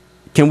says,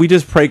 "Can we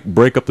just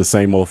break up the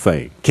same old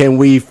thing? Can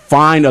we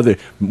find other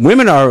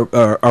women are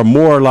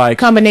more like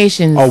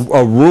combinations.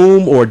 a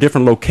room or a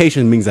different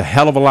location means a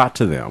hell of a lot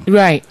to them.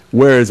 Right.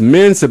 Whereas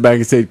men sit back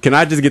and say, "Can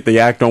I just get the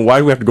act on? Why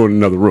do we have to go to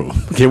another room?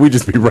 Can we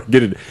just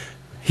get it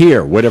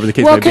here, whatever the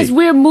case Well, may because be?"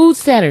 we're mood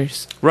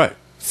setters. Right.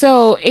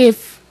 So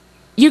if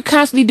you're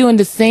constantly doing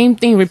the same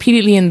thing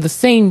repeatedly in the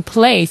same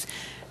place,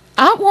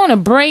 I want to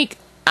break,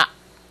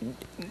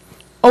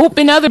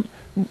 open other.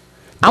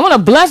 I want to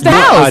bless the No,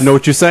 house. I know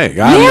what you're saying.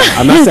 Yeah.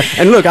 I'm not saying.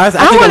 And look, I I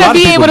think a want lot to of be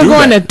people able to do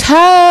go in that. the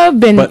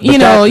tub and, But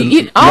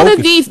all that-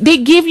 of these, they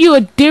give you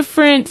a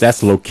different.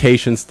 That's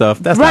location stuff.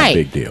 That's not a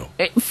big deal.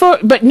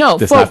 But no,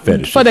 That's not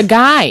fetishes. for the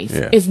guys,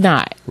 Yeah. it's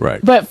not.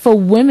 Right. But for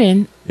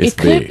women, It's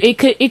it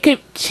big. could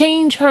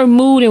change her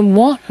mood and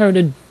want her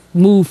to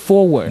move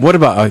forward. What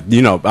about I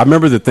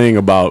remember the thing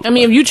about. I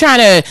mean, if you're trying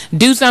to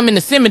do something in the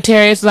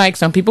cemetery, it's like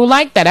some people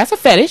like that. That's a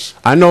fetish.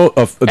 I know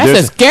That's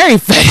a scary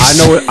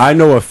fetish. I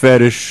know a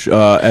fetish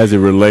as it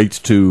relates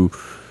to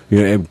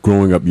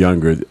growing up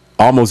younger,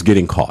 almost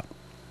getting caught.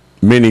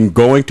 Meaning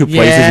going to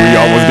places where you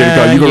almost getting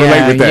caught. You can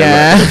relate with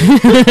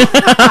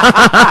that,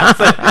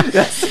 right?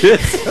 That's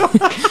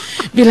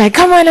it. Be like,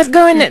 come on, let's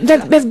go in.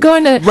 Let's go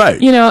in the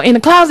Right. in the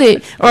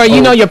closet, or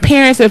your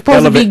parents are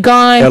supposed to be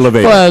gone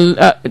Elevator.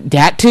 for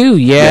that too.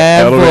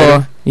 Yeah,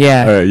 elevator. for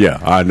yeah. Yeah,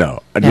 I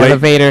know.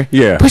 Elevator.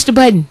 Yeah. Push the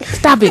button.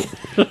 Stop it.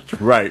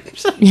 Right.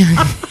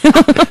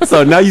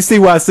 So now you see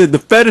why I said the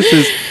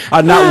fetishes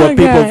are not what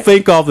people God.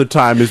 think all the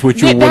time. Is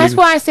what you That's want.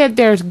 why I said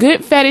there's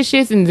good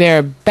fetishes and there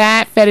are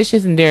bad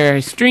fetishes and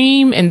there's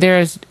stream and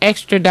there's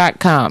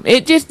extra.com.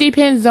 It just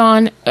depends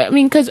on,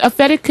 because a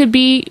fetish could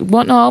be a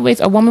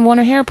woman want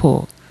her hair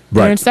pulled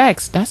during Right.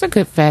 sex. That's a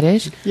good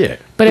fetish. Yeah.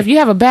 But if you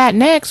have a bad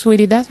neck,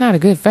 sweetie, that's not a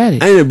good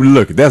fetish. And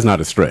look, that's not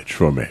a stretch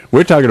for me.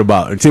 We're talking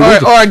about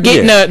Or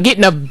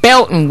getting a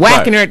belt and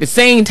whacking Right. her at the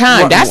same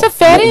time. Wa- That's wa- a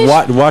fetish.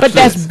 watch but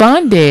that's this.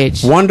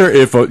 bondage. Wonder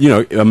if a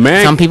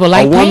man. Some people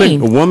like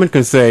pain. A woman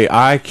can say,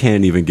 "I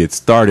can't even get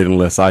started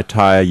unless I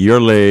tie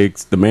your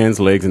legs, the man's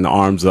legs, and the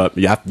arms up.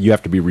 You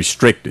have to be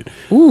restricted."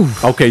 Ooh.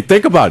 Okay,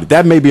 think about it.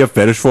 That may be a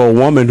fetish for a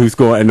woman who's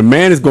going, and the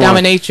man is going.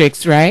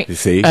 Dominatrix, right? You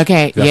see?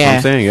 Okay, That's what yeah.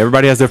 I'm saying.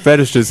 Everybody has their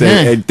fetishes. Huh.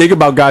 And think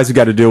about guys who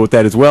got to deal with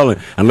that as well. And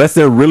unless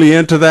they're really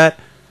into that,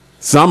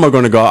 Some are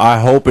going to go, I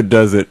hope it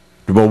doesn't.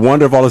 But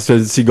wonder if all of a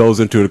sudden she goes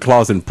into the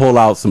closet and pull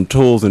out some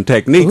tools and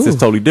techniques. It's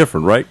totally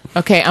different, right?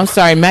 Okay, I'm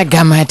sorry. Matt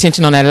got my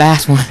attention on that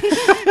last one.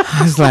 I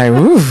was like,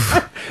 ooh.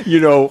 You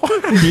know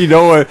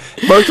what?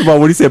 First of all,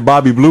 when he said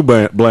Bobby Blue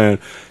Bland,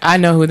 I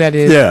know who that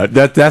is. yeah,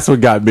 that's what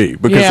got me.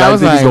 Because Yeah, I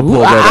was think like, he's gonna pull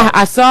ooh, that out.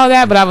 I saw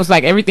that, but I was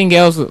like, everything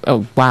else,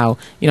 oh, wow.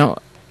 You know,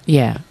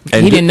 yeah.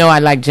 And He didn't know I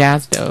like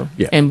jazz, though,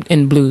 Yeah.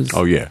 and blues.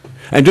 Oh, yeah.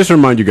 And just to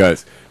remind you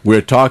guys,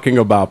 we're talking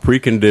about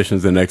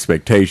preconditions and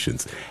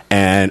expectations.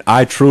 And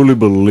I truly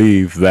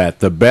believe that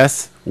the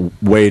best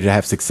way to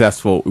have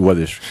successful,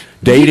 whether it's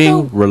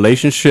dating,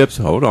 relationships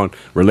or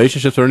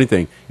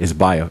anything, is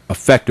by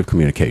effective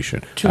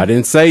communication. True. I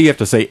didn't say you have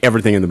to say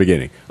everything in the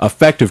beginning.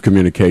 Effective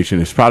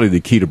communication is probably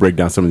the key to break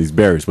down some of these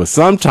barriers. But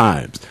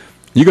sometimes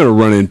you're going to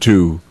run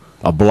into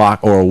a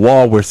block or a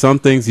wall where some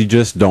things you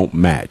just don't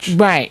match.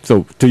 Right.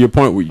 So to your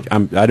point, I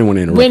didn't want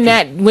to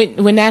interrupt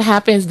When that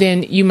happens,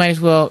 then you might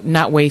as well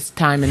not waste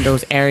time in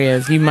those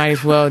areas. You might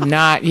as well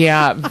not.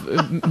 Yeah,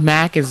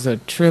 Mac is a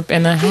trip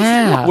and a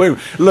half. Wait,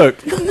 look.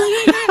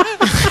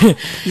 You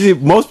see,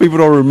 most people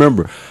don't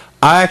remember.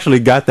 I actually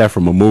got that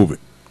from a movie.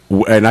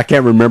 And I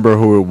can't remember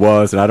who it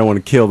was, and I don't want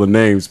to kill the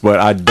names,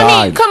 but I died.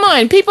 I mean, come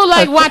on. People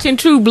like watching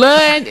True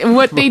Blood, and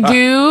what they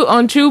do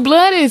on True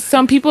Blood is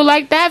some people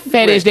like that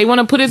fetish. They want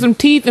to put in some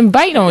teeth and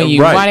bite on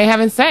you Right. while they're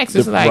having sex.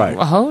 It's like, Right.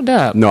 well, hold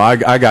up. No,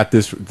 I got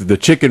this. The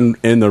chicken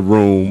in the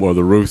room, or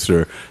the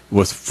rooster,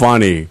 was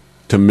funny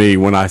to me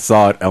when I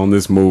saw it on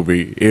this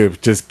movie. It was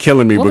just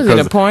killing me. What was because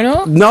it, a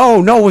porno? No,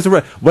 it was a wait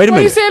a Why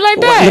minute. you say it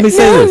like that? Let me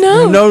say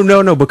No, this.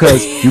 no. No,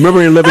 because you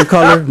remember in Living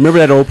Color? Remember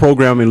that old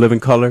program in Living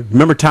Color?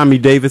 Remember Tommy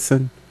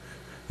Davidson?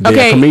 The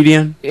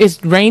comedian?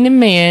 It's Rain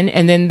Man,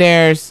 and then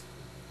there's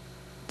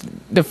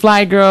the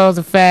Fly Girls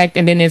Effect,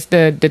 and then it's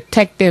the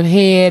Detective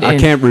Head. I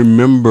And can't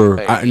remember.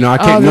 I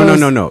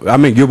can't. No. I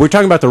mean, we're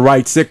talking about the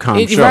right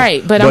sitcom show.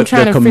 Right, but I'm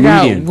trying to figure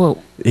out.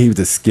 Whoa. He was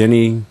a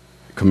skinny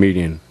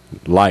comedian,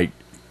 light.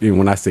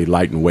 When I say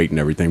light and weight and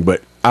everything,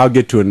 but I'll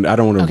get to it. I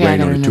don't want to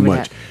rain on it too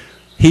much.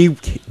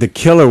 The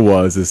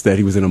killer is that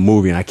he was in a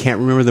movie, and I can't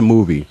remember the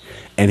movie,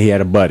 and he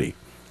had a buddy,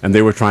 and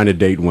they were trying to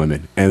date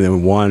women, and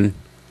then one,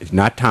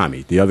 not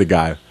Tommy, the other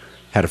guy,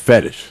 had a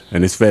fetish,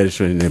 and his fetish,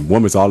 and the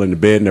woman's all in the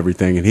bed and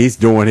everything, and he's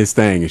doing his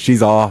thing, and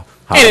she's all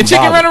and the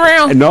chicken run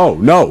around. And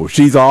no,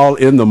 she's all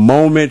in the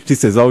moment. She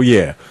says, "Oh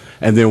yeah,"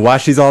 and then while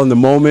she's all in the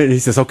moment, he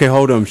says, "Okay,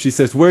 hold on." She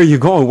says, "Where are you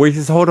going?" He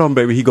says, "Hold on,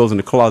 baby." He goes in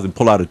the closet and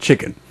pull out a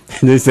chicken.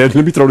 And they said,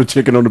 "Let me throw the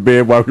chicken on the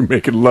bed while we're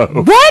making love."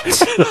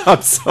 What?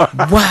 I'm sorry.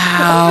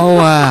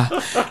 Wow.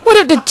 What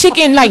if the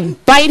chicken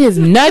like bite his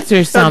nuts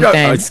or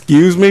something?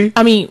 Excuse me?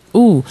 I mean,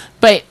 ooh,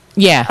 but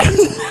yeah.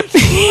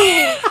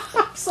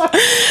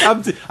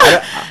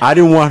 I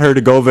didn't want her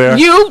to go there.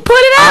 You put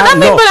it out.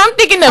 But I'm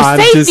thinking of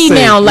safety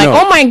now. Like,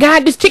 no. oh my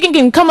God, this chicken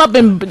can come up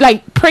and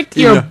like prick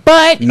your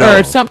butt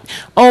or something.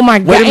 Oh my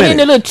God. And then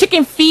the little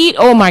chicken feet.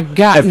 Oh my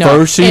God. At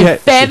first she had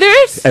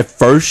feathers. At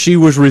first she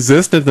was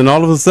resistant, and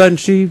all of a sudden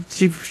she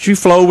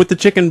flowed with the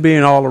chicken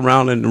being all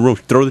around in the room.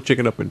 Throw the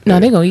chicken up in No,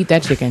 they're gonna eat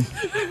that chicken.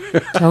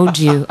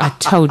 I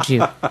told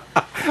you.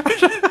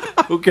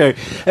 Okay.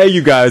 Hey,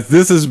 you guys,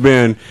 this has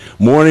been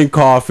Morning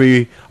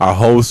Coffee. Our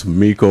host,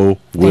 Meko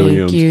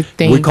Williams.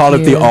 Thank we call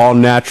you. it the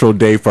all-natural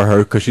day for her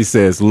because she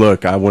says,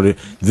 look,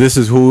 this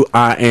is who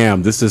I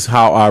am. This is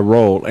how I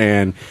roll.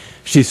 And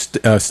she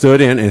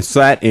stood in and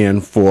sat in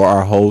for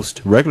our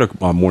host, regular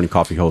Morning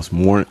Coffee host,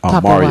 Mario.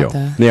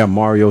 Wata. Yeah,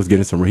 Mario's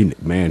getting some,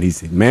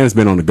 man's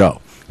been on the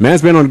go.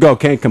 Man's been on the go.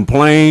 Can't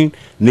complain.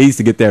 Needs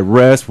to get that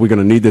rest. We're going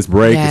to need this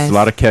break. Yes. It's a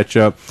lot of catch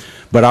up.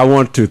 But I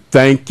want to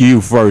thank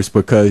you first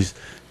because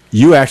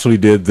you actually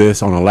did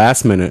this on the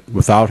last minute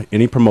without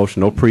any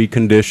promotion, no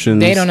preconditions.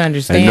 They don't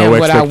understand and no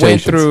what I went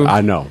expectations. through. I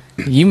know.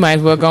 You might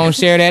as well go and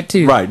share that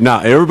too. Right.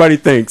 Now, everybody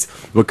thinks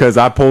because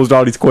I posed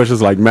all these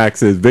questions like Max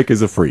says, Vic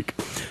is a freak.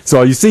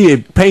 So you see,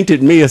 it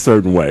painted me a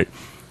certain way.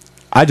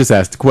 I just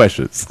asked the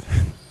questions.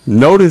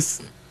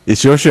 Notice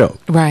it's your show.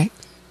 Right.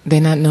 They're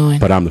not knowing.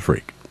 But I'm the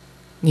freak.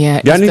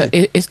 Yeah,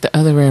 it's the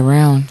other way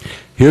around.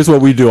 Here's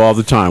what we do all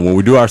the time. When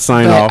we do our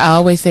sign But off. I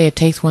always say it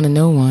takes one to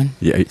know one.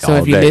 Yeah, so all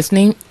if you're day.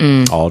 listening,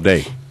 all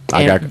day.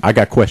 I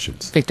got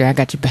questions. Victor, I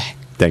got your back.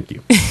 Thank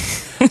you.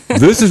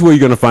 This is where you're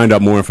going to find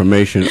out more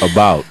information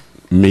about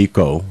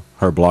Meko,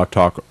 her Blog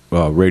Talk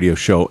radio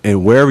show,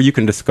 and wherever you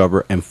can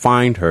discover and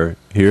find her.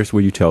 Here's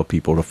where you tell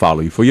people to follow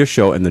you for your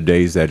show and the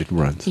days that it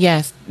runs.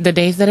 Yes, the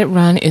days that it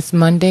run is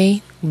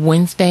Monday,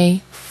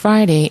 Wednesday,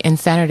 Friday, and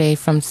Saturday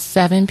from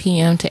 7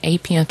 p.m. to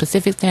 8 p.m.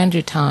 Pacific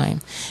Standard Time.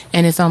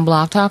 And it's on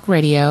Blog Talk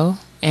Radio,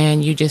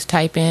 and you just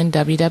type in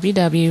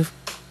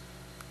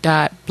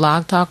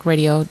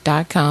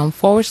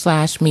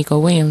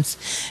www.blogtalkradio.com/Meko Williams.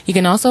 You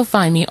can also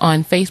find me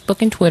on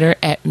Facebook and Twitter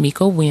at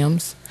Meko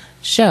Williams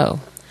Show.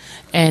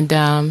 And,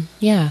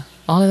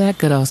 all of that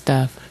good old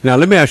stuff. Now,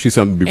 let me ask you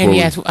something before. And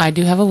yes, I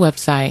do have a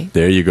website.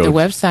 There you go. The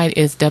website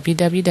is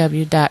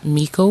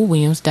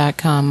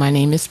www.mekowilliams.com. My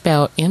name is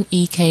spelled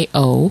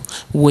Meko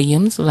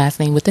Williams, last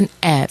name with an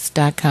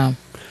S.com.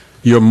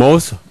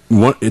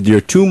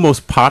 Your two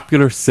most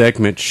popular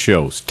segment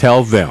shows,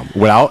 tell them,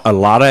 without a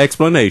lot of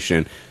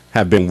explanation,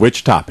 have been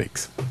which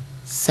topics?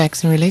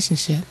 Sex and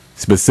relationship.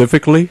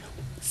 Specifically?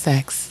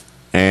 Sex.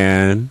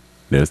 And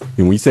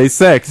when we say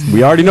sex,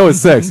 we already know it's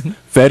sex.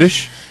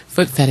 Fetish?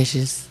 Foot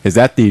fetishes. Is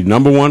that the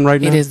number one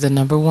right now? It is the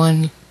number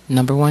one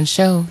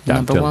show.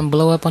 Number one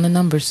blow up on the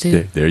numbers,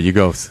 too. There you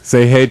go.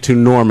 Say hey to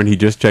Norman. He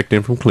just checked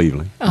in from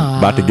Cleveland.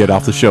 About to get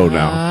off the show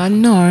now.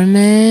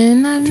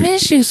 Norman, I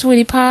miss you,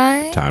 sweetie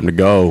pie. Time to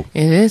go.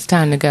 It is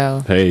time to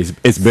go. Hey,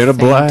 it's been a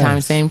blast. Same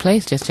time, same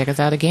place. Just check us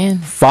out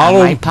again. I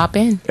might pop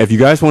in. If you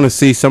guys want to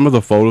see some of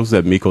the photos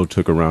that Meko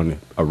took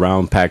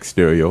around Pack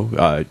Stereo,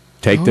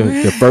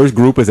 the first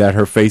group is at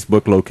her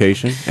Facebook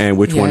location. And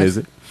which one is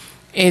it?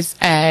 It's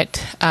at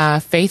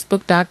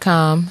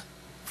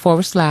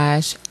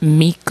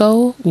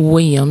facebook.com/Meko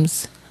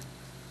Williams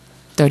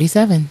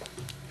 37.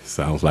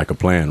 Sounds like a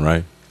plan,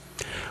 right?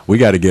 We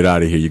got to get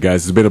out of here, you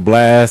guys. It's been a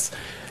blast.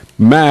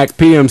 Mac,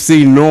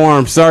 PMC,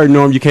 Norm. Sorry,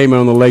 Norm, you came in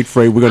on the late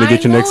freight. We're going to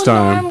get you next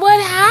time. Norm, what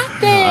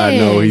happened? I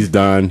know he's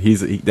done.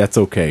 That's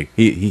okay.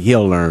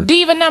 He'll learn.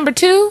 Diva number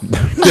 2.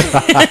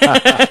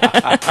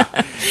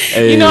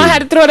 Hey. You know I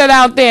had to throw that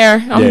out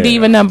there. I'm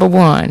Diva number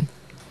 1.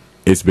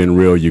 It's been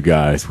real, you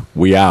guys.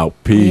 We out.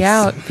 Peace. We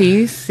out.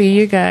 Peace. See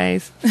you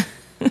guys.